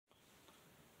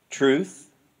truth,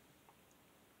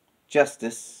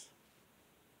 justice,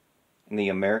 and the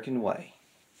American way.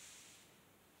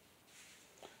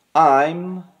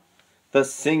 I'm the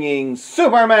Singing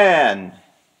Superman,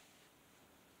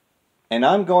 and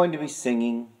I'm going to be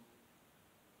singing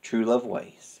True Love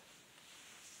Ways.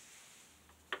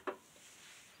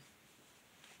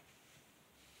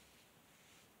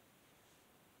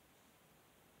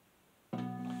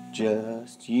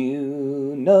 Just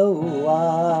you know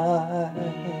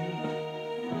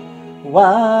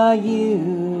why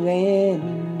you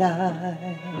and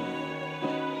I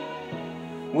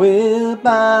will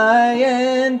by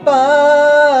and by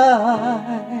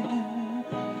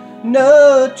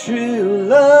know true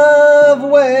love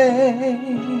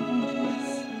ways.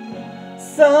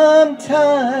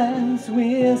 Sometimes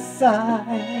we'll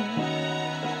sigh,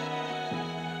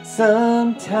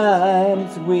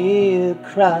 sometimes we'll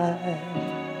cry,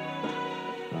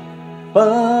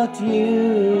 but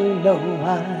you know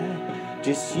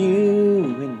just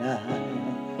you and I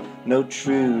know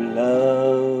true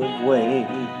love ways.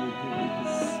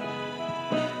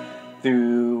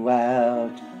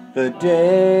 Throughout the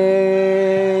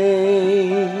day,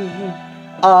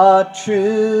 our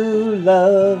true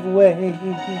love ways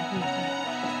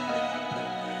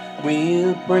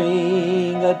will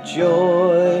bring a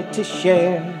joy to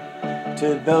share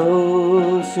to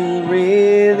those who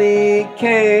really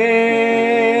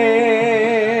care.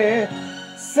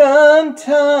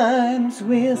 Sometimes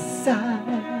we'll sigh,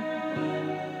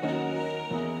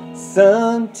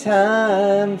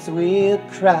 sometimes we'll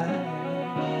cry,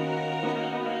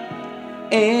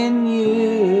 and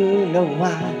you know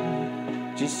why,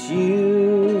 just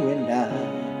you and I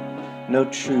know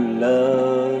true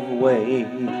love ways.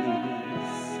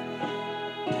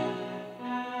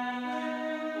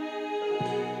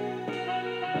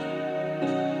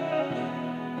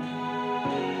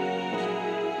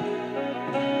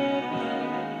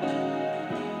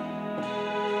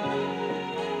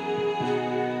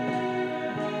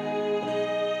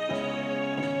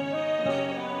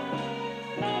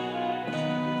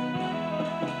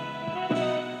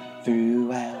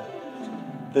 Throughout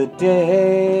the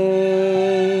day,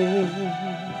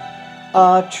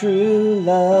 our true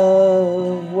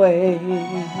love ways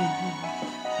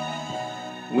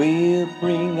will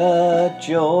bring a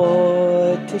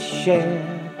joy to share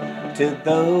to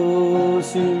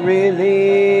those who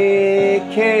really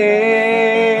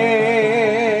care.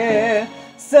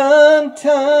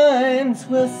 Sometimes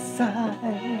we'll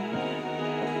sigh,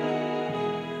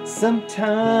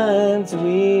 sometimes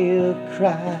we'll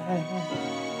cry,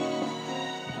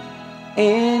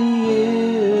 and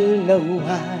you know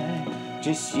why, just you and I know true love ways. Throughout the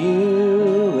day, our true love ways will bring a joy to share to those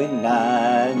who really care. Sometimes we'll sigh, sometimes we'll cry, and you know why, just you and I know true love ways. Throughout the day, our true love ways will bring a joy to share to those who really care. Sometimes we'll sigh, sometimes we'll cry, and you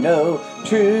know why, just you and I know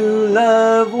true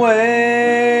love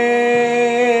ways.